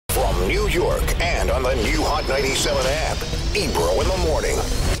from New York and on the new Hot 97 app. Ebro in the morning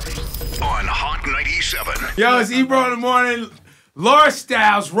on Hot 97. Yo, it's Ebro in the morning. Laura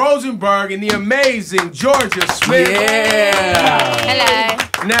Stiles, Rosenberg, and the amazing Jorja Smith. Yeah.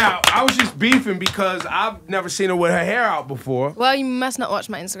 Hello. Now, I was just beefing because I've never seen her with her hair out before. Well, you must not watch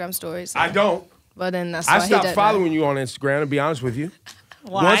my Instagram stories. I don't. Well, then that's I why stopped he don't following you on Instagram, to be honest with you.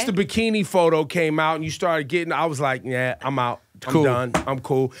 Why? Once the bikini photo came out and you started getting, I was like, yeah, I'm out. I'm done. I'm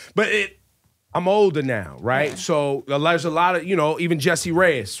cool. But I'm older now, right? Yeah. So there's a lot of, even Jessie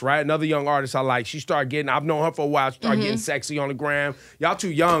Reyes, right? Another young artist I like. She started getting, I've known her for a while. She started getting sexy on the gram. Y'all too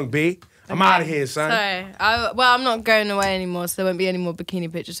young, B. I'm out of here, son. Sorry. I'm not going away anymore, so there won't be any more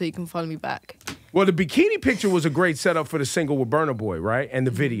bikini pictures, so you can follow me back. Well, the bikini picture was a great setup for the single with Burna Boy, right? And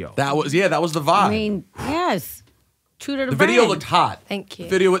the video. That was the vibe. I mean, yes. True to the brand. video looked hot. Thank you. The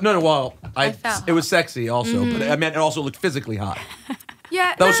video, well, I felt it was sexy also, but I meant it also looked physically hot.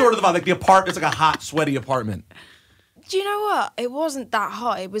 Yeah. That was sort of the vibe, like the apartment, it's like a hot, sweaty apartment. Do you know what? It wasn't that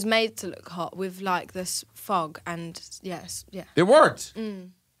hot. It was made to look hot with like this fog and yes, yeah. It worked.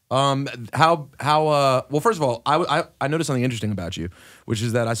 Well, first of all, I noticed something interesting about you, which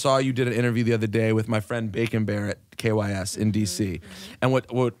is that I saw you did an interview the other day with my friend Bacon Bear at KYS in DC. And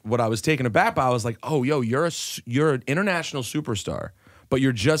what I was taken aback by, I was like, oh, yo, you're an international superstar, but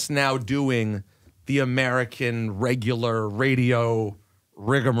you're just now doing the American regular radio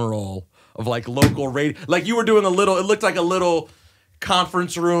rigmarole of like local radio. Like you were doing it looked like a little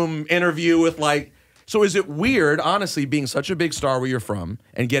conference room interview with like, so is it weird, honestly, being such a big star where you're from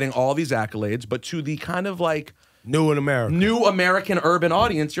and getting all these accolades, but to the kind of like New American urban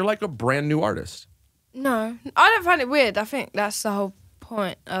audience, you're like a brand new artist? No, I don't find it weird. I think that's the whole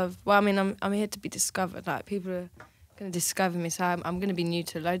point of, I'm here to be discovered. Like people are going to discover me, so I'm going to be new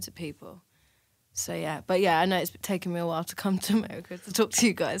to loads of people. So yeah, but yeah, I know it's taken me a while to come to America to talk to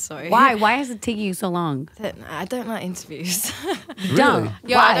you guys. Sorry. Why? Why has it taken you so long? I don't like interviews. Don't.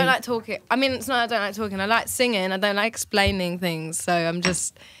 Yeah, Why? I don't like talking. I mean, it's not I don't like talking. I like singing. I don't like explaining things. So I'm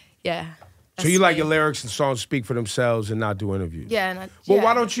just, yeah. So you like your lyrics and songs speak for themselves and not do interviews? Yeah. Well,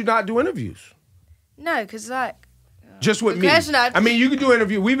 why don't you not do interviews? No, because like. Just with me. I mean, you can do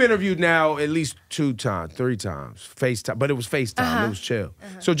interview. We've interviewed now at least 2 times, 3 times. FaceTime, but it was FaceTime. It was chill.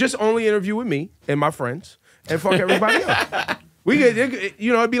 So just only interview with me and my friends and fuck everybody else. We get,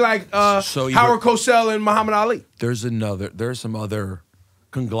 it'd be like Howard Cosell and Muhammad Ali. There's some other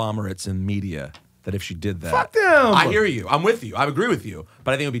conglomerates in media that if she did that. Fuck them. I hear you. I'm with you. I agree with you.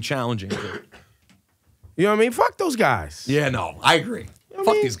 But I think it would be challenging. You know what I mean? Fuck those guys. Yeah, no, I agree.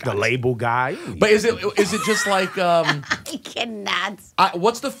 Fuck these guys. The label guy. But is it just like I cannot.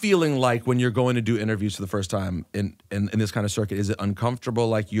 What's the feeling like when you're going to do interviews for the first time in this kind of circuit? Is it uncomfortable?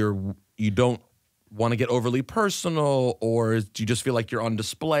 Like you don't want to get overly personal, or do you just feel like you're on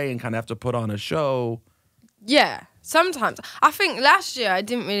display and kind of have to put on a show? Yeah, sometimes. I think last year I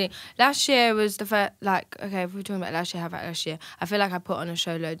didn't really. Last year was the first. Like, okay, if we're talking about last year, how about last year? I feel like I put on a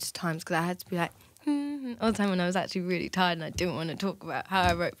show loads of times because I had to be like. All the time when I was actually really tired and I didn't want to talk about how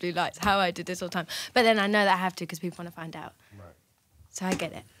I wrote Blue Lights, how I did this all the time. But then I know that I have to because people want to find out. Right. So I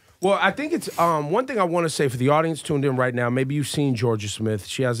get it. Well, I think it's one thing I want to say for the audience tuned in right now. Maybe you've seen Jorja Smith.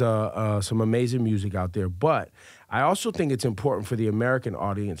 She has some amazing music out there. But I also think it's important for the American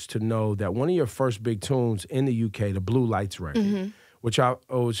audience to know that one of your first big tunes in the UK, the Blue Lights record, which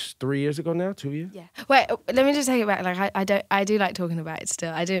was 3 years ago now, 2 years? Yeah. Wait, let me just take it back. Like I do like talking about it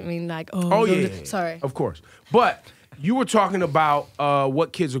still. I didn't mean like, oh yeah. Sorry. Of course. But you were talking about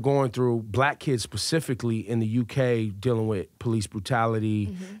what kids are going through, black kids specifically in the UK, dealing with police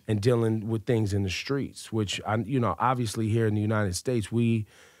brutality and dealing with things in the streets, which, obviously here in the United States, we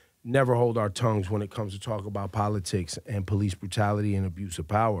never hold our tongues when it comes to talk about politics and police brutality and abuse of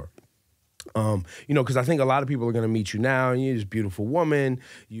power. Because I think a lot of people are going to meet you now, and you're this beautiful woman.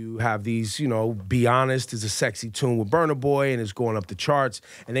 You have these, Be Honest is a sexy tune with Burna Boy, and it's going up the charts,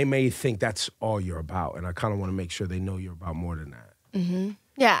 and they may think that's all you're about, and I kind of want to make sure they know you're about more than that.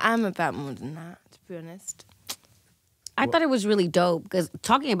 Yeah, I'm about more than that, to be honest. I thought it was really dope because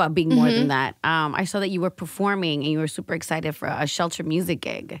talking about being more than that, I saw that you were performing and you were super excited for a Shelter music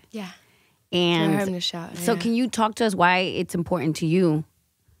gig. Yeah. And homeless shelter, so can you talk to us why it's important to you?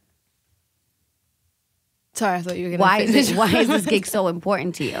 Sorry, I thought you were going to finish. Why is this gig so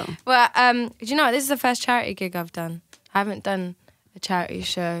important to you? Well, this is the first charity gig I've done. I haven't done a charity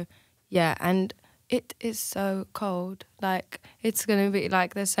show yet, and it is so cold. Like, it's going to be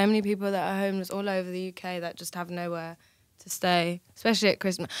like there's so many people that are homeless all over the UK that just have nowhere to stay, especially at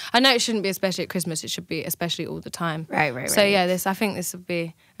Christmas. I know it shouldn't be especially at Christmas. It should be especially all the time. Right. So yeah, I think this would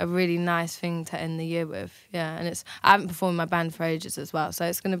be a really nice thing to end the year with. Yeah, and I haven't performed my band for ages as well, so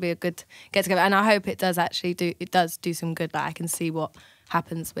it's going to be a good get together. And I hope it does actually do some good. Like I can see what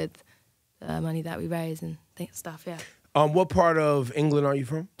happens with the money that we raise and stuff. Yeah. What part of England are you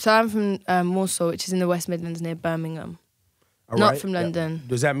from? So I'm from Warsaw, which is in the West Midlands near Birmingham. All Not right. from London.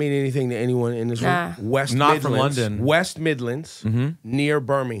 Does that mean anything to anyone in this room? Nah. West Not Midlands, from London. West Midlands, near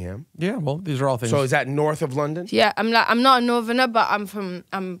Birmingham. Yeah, well, these are all things. So is that north of London? Yeah, I'm not a northerner, but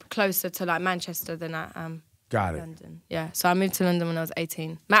I'm closer to like Manchester than I am Got it. London. Yeah, so I moved to London when I was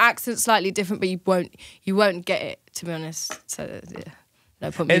 18. My accent's slightly different, but you won't get it, to be honest. So yeah. No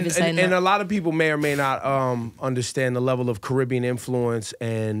point me even saying And that. a lot of people may or may not understand the level of Caribbean influence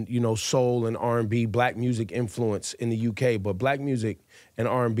and soul and R&B, black music influence in the UK. But black music and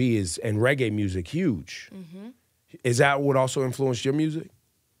R&B and reggae music huge. Is that what also influenced your music?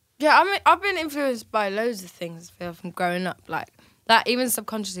 Yeah, I mean, I've been influenced by loads of things. I feel from growing up, like even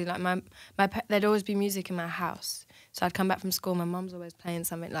subconsciously, like there'd always be music in my house. So I'd come back from school, my mum's always playing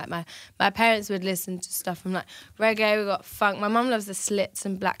something. Like my parents would listen to stuff from like reggae, we got funk. My mum loves the Slits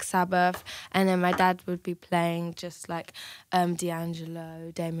and Black Sabbath. And then my dad would be playing just like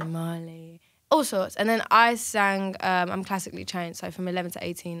D'Angelo, Damon Marley, all sorts. And then I sang, I'm classically trained. So from 11 to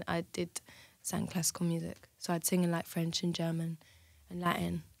 18, I sang classical music. So I'd sing in like French and German and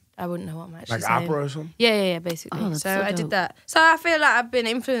Latin. I wouldn't know what I'm actually Like saying. opera or something? Yeah, basically. Oh, that's so so I dope. did that. So I feel like I've been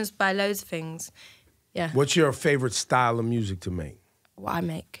influenced by loads of things. Yeah. What's your favorite style of music to make? What I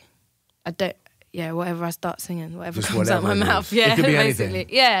make. Whatever I start singing, whatever Just comes out my whatever it mouth. is. Yeah, It could be basically.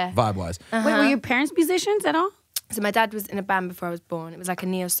 anything. Yeah. Vibe-wise. Wait, were your parents musicians at all? So my dad was in a band before I was born. It was like a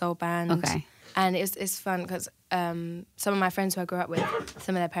neo-soul band. Okay. And it's fun because some of my friends who I grew up with,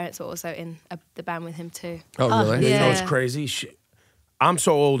 some of their parents were also in the band with him too. Oh, really? You know Yeah. it's crazy? I'm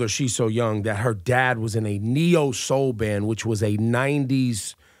so old or she's so young that her dad was in a neo-soul band, which was a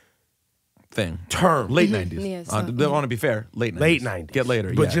 90s Thing. term. Late 90s. Yeah, so- They want to be fair. Late 90s. Late 90s. Get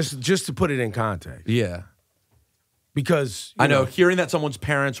later, But yeah. just to put it in context. Yeah. Because I know, hearing that someone's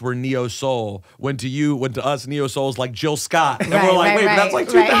parents were neo soul went to us neo souls like Jill Scott, and we're like, wait, but that's like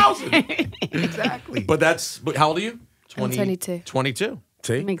 2000. Exactly. But how old are you? I'm 22. 22.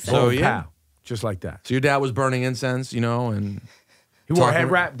 See? Makes So sense. yeah. Just like that. So your dad was burning incense, and He wore a Talking-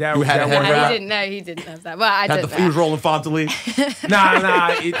 head wrap. Dad, You had dad a wore head a wrap? He didn't have that. Well, I had don't he was know. rolling Fontaine.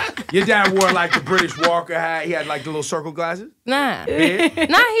 Your dad wore like the British Walker hat. He had like the little circle glasses. Nah. He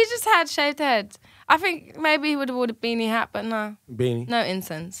just had shaved head. I think maybe he would have worn a beanie hat, but no. Beanie. No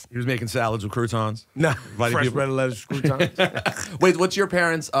incense. He was making salads with croutons. No. Inviting Fresh people. bread and lettuce croutons. Wait, what's your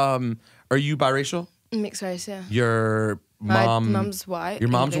parents? Are you biracial? Mixed race, yeah. Your My mom. mum's white. Your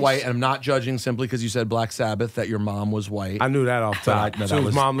mom's English. white, and I'm not judging simply because you said Black Sabbath that your mom was white. I knew that off top. No, So that his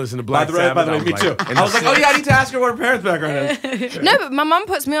was- mom listened to Black by the way, Sabbath. me too. I was like, oh yeah, I need to ask her what her parents' background is. No, but my mum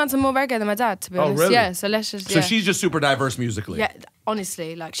puts me on to more reggae than my dad, to be Oh, honest. really? Yeah, so let's just, So yeah. she's just super diverse musically. Yeah,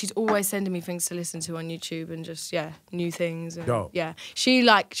 honestly, like she's always sending me things to listen to on YouTube and just, new things. And, Dope. Yeah. She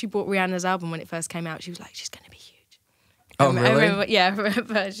bought Rihanna's album when it first came out. She was like, she's going to be huge. Oh, I really? remember, I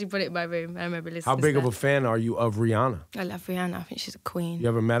remember she put it in my room. I remember listening How to big of that. a fan are you of Rihanna? I love Rihanna. I think she's a queen. You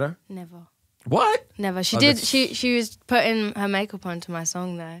ever met her? Never. What? Never. She Oh, did. that's- She was putting her makeup on to my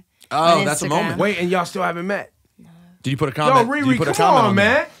song though. Oh, on that's a Instagram. moment. Wait, and y'all still haven't met? Did you put a Yo, comment? Did you Riri, put a come comment on,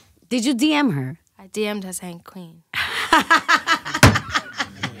 there? man. Did you DM her? I DM'd her saying queen.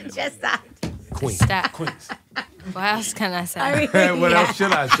 Just that. Queen. That. Queens. What else can I say? What else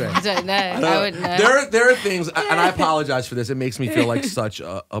should I say? I don't know. I wouldn't know. There are things, and I apologize for this. It makes me feel like such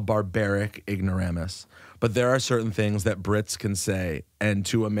a barbaric ignoramus. But there are certain things that Brits can say, and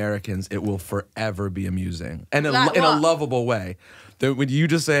to Americans, it will forever be amusing, and Like in a what? lovable way. When you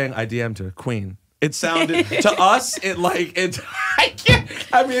just saying, "I DM'd her, Queen," it sounded to us, I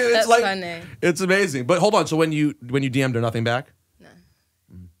can't. I mean, it's That's like funny. it's amazing. But hold on. So when you DM'd her, nothing back.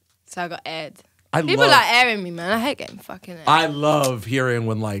 So I got aired. I People love- like airing me, man. I hate getting fucking aired. I love hearing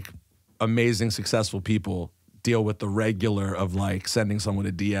when like amazing, successful people deal with the regular of like sending someone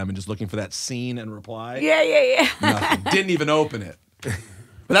a DM and just looking for that scene and reply. Yeah. Nothing. Didn't even open it. But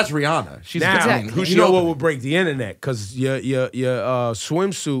that's Rihanna. She's Now, I mean, who you she know what open? will break the internet? Because your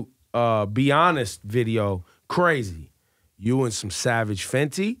swimsuit Be Honest video, crazy. You and some Savage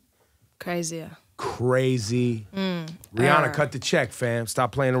Fenty, Crazier. crazy. Rihanna, cut the check, fam.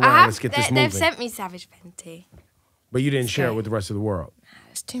 Stop playing around. Let's get this They've moving. sent me Savage Fenty. But you didn't share it okay. with the rest of the world.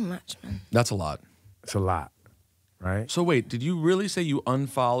 It's too much, man. That's a lot. It's a lot. right? So wait, did you really say you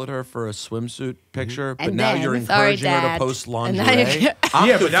unfollowed her for a swimsuit picture, but And now then- you're Sorry, encouraging her to Dad. post And now lingerie? you- I'm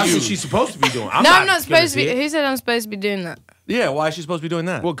Yeah, but that's what confused. she's supposed to be doing. No, I'm not gonna supposed to be. see it. Who said I'm supposed to be doing that? Yeah, why is she supposed to be doing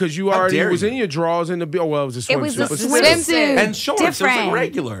that? Well, because you How already dare was you. in your drawers in the bill. Well, it was a swimsuit. It was a but swimsuit. And shorts. It was like Different.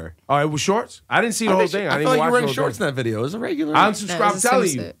 regular. Oh, it was shorts? I didn't see the whole thing. I I didn't felt like even you watch were the wearing whole shorts thing. in that video. It was a regular. I No, unsubscribed. it was a Telling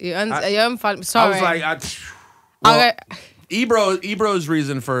you. swimsuit. You I unfollowed. Sorry. was like, Okay. Ebro's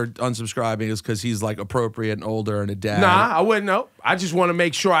reason for unsubscribing is because he's like appropriate and older and a dad. nah, I wouldn't know. I just want to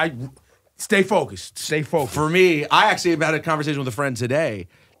make sure I stay focused. Stay focused. For me, I actually had a conversation with a friend today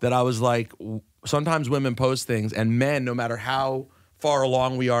that I was like, sometimes women post things and men, no matter how far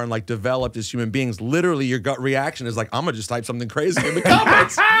along we are and like developed as human beings, literally your gut reaction is like, I'm gonna just type something crazy in the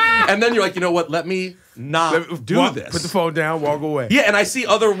comments. And then you're like, you know what? Let me not do this. Put the phone down, walk away. Yeah, and I see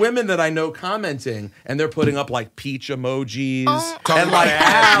other women that I know commenting, and they're putting up like peach emojis Talking and like, about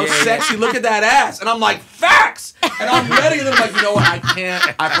ass. "Ow, Yeah, sexy! Look at that ass!" And I'm like, "Facts!" And I'm ready, and then I'm like, you know what? I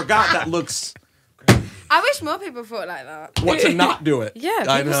can't. I forgot that looks. I wish more people thought like that. What to not do it? Yeah,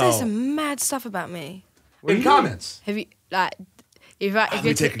 I people know. say some mad stuff about me. In comments. Have you like if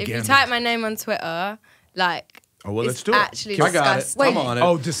me take a if you gander. type my name on Twitter, like Oh, well, let's it's do it. actually I got it. disgusting. I'm on it.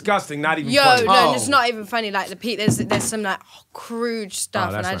 Oh, disgusting. Not even Yo, funny. no, Oh. it's not even funny. Like there's some like crude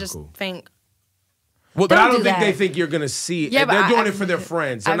stuff, that's and I not just cool. think Well, But I Don't don't do think that. they think you're going to see it. yeah, but They're doing I've- it for their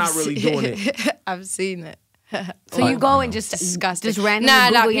friends. They're I've not really seen- doing it. I've seen it. So you go and just Disgusting. just randomly Nah,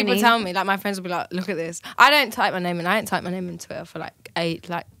 Google like your people name? tell me, like my friends will be like, "Look at this." I don't type my name in. I ain't typed my name in Twitter for like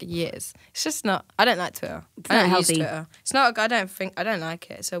years. It's just not. I don't like Twitter. I not don't use healthy. Twitter. It's not. I don't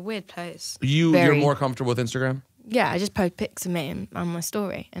like it. It's a weird place. you're Very. more comfortable with Instagram, Yeah, I just post pics of me on my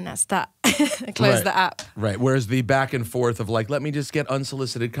story, and that's that. I close Right. the app. right? Whereas the back and forth of like, let me just get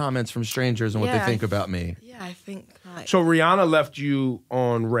unsolicited comments from strangers and what Yeah, they think about me. Yeah, I think like. So Rihanna left you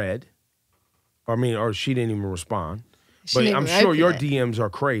on red. Or she didn't even respond. She But didn't I'm even sure open your it. DMs are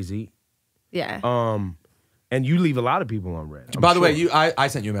crazy. Yeah. And you leave a lot of people on red. I'm By the way, sure. I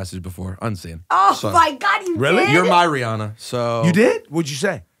sent you a message before, unseen. Oh So- my God, you Really? did? You're my Rihanna. So You did? What'd you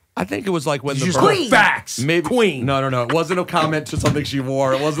say? I think it was like when You the just birth- go facts. Maybe Queen. No. It wasn't a comment to something she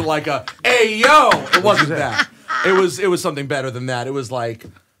wore. It wasn't like a "Hey yo." It wasn't that. It was something better than that. It was like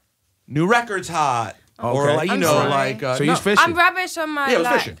new records hot, or Okay. like I'm sorry. like So no. you fishing. I'm rubbish on my. Yeah, it was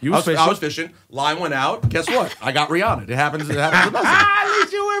like, fishing. You was I was fishing. Line went out. Guess what? I got Rihanna. It happens. It happens the best. At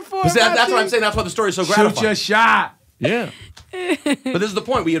least you went for But it. that's what I'm saying. That's why the story's so Shoot gratifying. your shot. Yeah. But this is the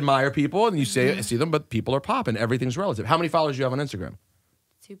point. We admire people, and you see them, but people are popping. Everything's relative. How many followers do you have on Instagram?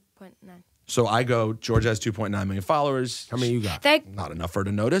 2.9. So I go. Georgia has 2.9 million followers. How many you got? They Not enough for her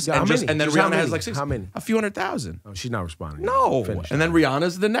to notice. Yeah, how and, just, many? and then Just how Rihanna has many? like six. How many? A few 100,000. Oh, she's not responding. No. Finish. And then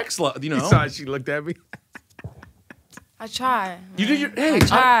Rihanna's the next level. You You know. saw she looked at me. I try. You did your. Hey,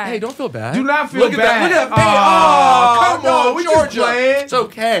 tried. hey, don't feel bad. Do not feel Look bad. At that. Look at that. Oh, come no, on, we just Georgia. playing. It's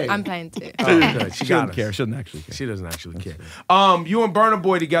okay. I'm playing too. Oh, good. She She got doesn't us. care. She doesn't actually care. She doesn't actually care. You and Burna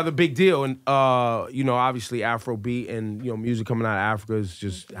Boy together, big deal, and obviously Afrobeat and music coming out of Africa is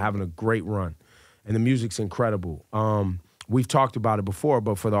just having a great run, and the music's incredible. We've talked about it before,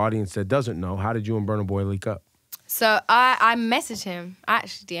 but for the audience that doesn't know, how did you and Burna Boy link up? So I messaged him. I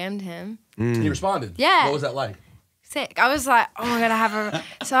actually DM'd him. He responded. Yeah. What was that like? Sick. I was like, oh, I'm gonna have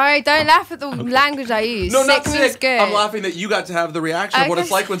a. Sorry, don't laugh at the language I use. No, sick not means sick. good. I'm laughing that you got to have the reaction of what it's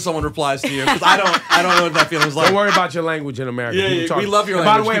guess- like when someone replies to you. Because I don't know what that feeling is like. Don't worry about your language in America. Yeah, People yeah, talk- we love your And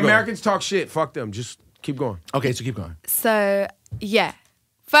by the language. way, Keep going. Americans talk shit. Fuck them. Just keep going. Okay, so keep going. So yeah.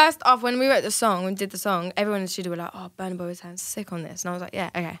 First off, when we wrote the song, when we did the song, everyone in the studio were like, "Oh, Burna Boy sounds sick on this," and I was like, "Yeah,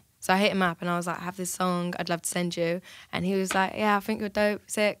 okay." So I hit him up and I was like, "I have this song, I'd love to send you," and he was like, "Yeah, I think you're dope,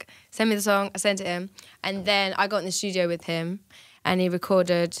 sick. Send me the song." I sent it him, and then I got in the studio with him, and he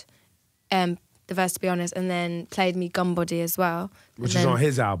recorded the verse, to be honest, and then played me Gun Body as well, Which And is then- on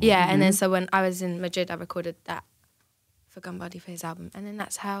his album. Yeah, and then so when I was in Madrid, I recorded that for Gun Body for his album, and then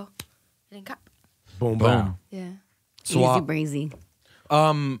that's how I link up. Boom, Boom. boom. Yeah. So, Easy breezy.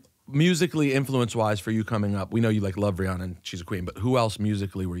 musically, influence-wise, for you coming up, we know you love Rihanna and she's a queen, but who else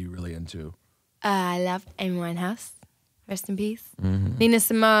musically were you really into? I love Amy Winehouse. Rest in peace. Nina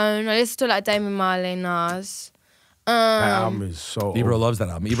Simone. I listen to like Damien Marley, Nas. That album is so. Ebro loves that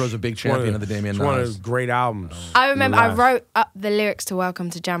album. Ebro's a big champion of the Damien It's one of Nas. his great albums. I remember I Last- wrote up the lyrics to Welcome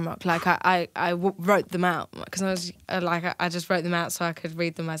to Jamrock. Like I wrote them out because I was I just wrote them out so I could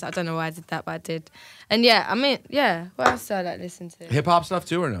read them. I don't know why I did that, but I did. And yeah, I mean, yeah. What else do I like listen to? Hip-hop stuff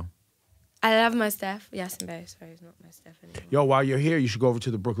too, or no? I love Mos Def. Yasin Bey. Sorry, he's not Mos Def anymore. Yo, while you're here, you should go over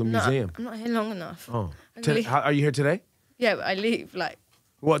to the Brooklyn No, Museum. I'm not here long enough. Oh, I'm gonna leave- are you here today? Yeah, but I leave like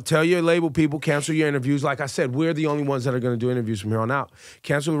Well, tell your label people, cancel your interviews. Like I said, we're the only ones that are going to do interviews from here on out.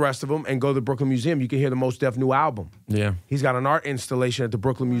 Cancel the rest of them and go to the Brooklyn Museum. You can hear the Mos Def new album. Yeah. He's got an art installation at the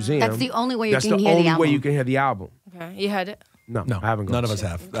Brooklyn Museum. That's the only way you That's can the hear the only album. way you can hear the album. Okay, you heard it. No, No, I haven't gone. none of to us see it.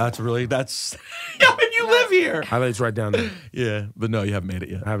 have. That's. Yeah, and you live here. It's right down there. Yeah, but no, you haven't made it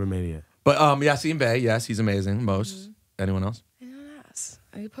yet. I haven't made it yet. But Yassine Bey, yes, he's amazing. Most. Anyone else?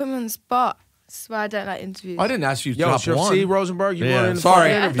 You put me on the spot. That's why I don't like interviews. I didn't ask you Yo, top Chef one. C. Rosenberg, you Yeah, wanted in the sorry.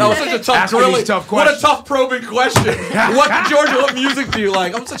 fucking That interview. was such a tough, Asking really, these tough what a questions. tough probing question. What music do you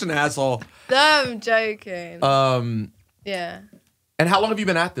like? I'm such an asshole. No, I'm joking. Yeah. And how long have you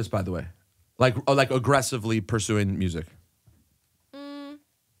been at this, by the way? Like aggressively pursuing music?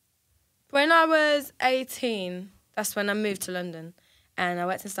 When I was 18, that's when I moved to London. And I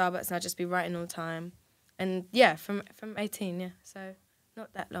worked in Starbucks and I'd just be writing all the time. And yeah, from 18, yeah. So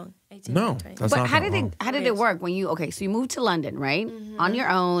not that long. 18, No, 20. that's But not how that did long. it work when you so you moved to London, right? On your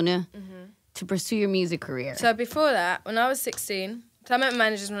own to pursue your music career. So before that, when I was 16, so I met my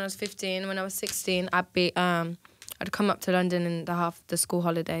managers when I was 15. When I was 16, I'd come up to London in the school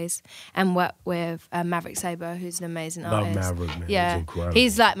holidays and work with Maverick Sabre, who's an amazing Love artist. Maverick, man. Yeah, He's incredible.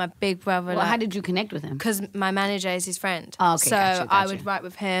 he's like my big brother. Well, how did you connect with him? Because my manager is his friend. Oh, okay, so gotcha. I would write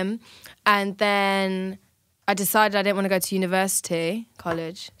with him. And then I decided I didn't want to go to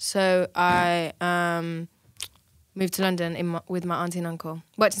college. So I moved to London with my auntie and uncle.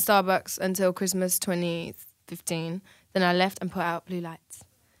 Worked in Starbucks until Christmas 2015. Then I left and put out Blue Lights.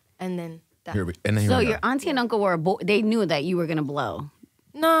 And then that. Here we So go. your auntie and uncle were they knew that you were gonna blow.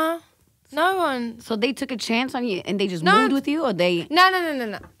 No one. So they took a chance on you and they just No. moved with you, or they? No.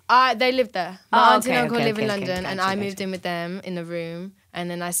 They lived there. My auntie and uncle live in okay, London, and gotcha, I moved in with them in the room, and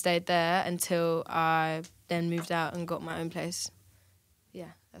then I stayed there until I then moved out and got my own place.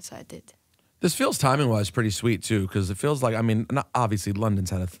 Yeah, that's what I did. This feels timing-wise pretty sweet, too, because it feels like, I mean, not, obviously London's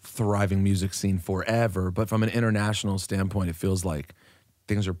had a thriving music scene forever, but from an international standpoint, it feels like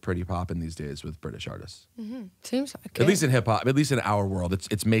things are pretty popping these days with British artists. Seems like At least in hip-hop, at least in our world.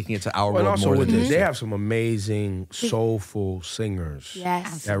 It's making it to our Well, and world also, more than with it this, used they to. have some amazing, soulful singers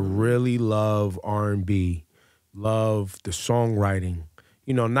Yes. that really love R&B, love the songwriting.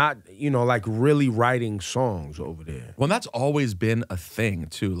 You know, not, like really writing songs over there. Well, that's always been a thing,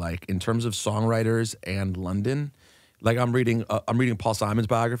 too, like in terms of songwriters and London. Like I'm reading Paul Simon's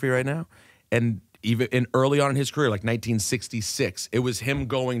biography right now, and even early on in his career, like 1966, it was him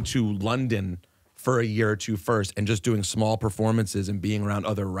going to London for a year or two first and just doing small performances and being around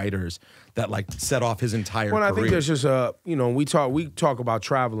other writers that like set off his entire Well, career. I think there's just we talk about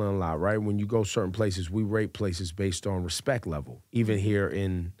traveling a lot, right? When you go certain places, we rate places based on respect level. Even here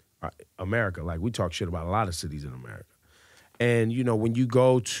in America, like we talk shit about a lot of cities in America. And, when you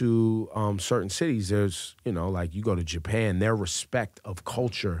go to certain cities, there's, like you go to Japan, their respect of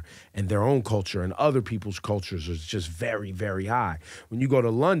culture and their own culture and other people's cultures is just very, very high. When you go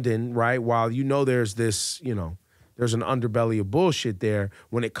to London, right, while there's this, there's an underbelly of bullshit there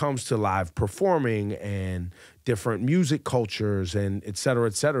when it comes to live performing and different music cultures and et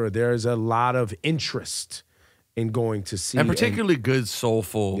cetera, there's a lot of interest in going to see. and particularly good,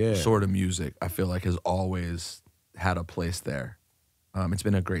 soulful Yeah. sort of music, I feel like has always had a place there. It's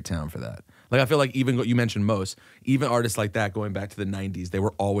been a great town for that. Like I feel like even you mentioned Mos, even artists like that going back to the 90s, they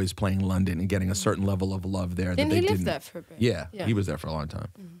were always playing London and getting a certain level of love there. Didn't that he they live didn't. there for a bit? Yeah, Yeah. he was there for a long time.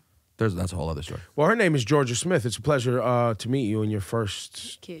 That's a whole other story. Well, her name is Jorja Smith. It's a pleasure to meet you in your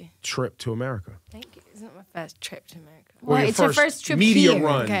first Thank you. trip to America. Thank you. It's not my first trip to America. Well, Or it's your first trip media here.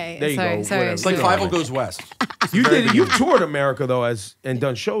 run. Okay, There you sorry, go. sorry. Whatever. It's like You know what I Fievel mean. Goes West. You toured America though and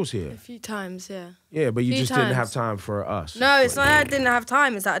done shows here. A few times, yeah. Yeah, but you Few just didn't times. have time for us. No, it's not that I didn't have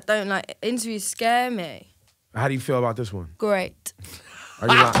time. It's that I don't like interviews. Scare me. How do you feel about this one? Great. Are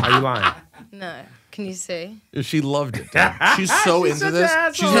you lying? No. Can you see? She loved it. dude. She's so She's into such this.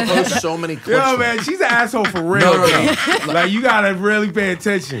 an She's asshole. gonna post so many clips. Yo, from man, it. she's an asshole for real. No. Like you gotta really pay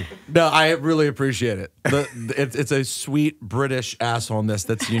attention. No, I really appreciate it. It's a sweet British assholeness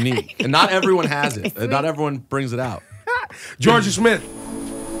that's unique, and not everyone has it. Not everyone brings it out. Jorja Smith.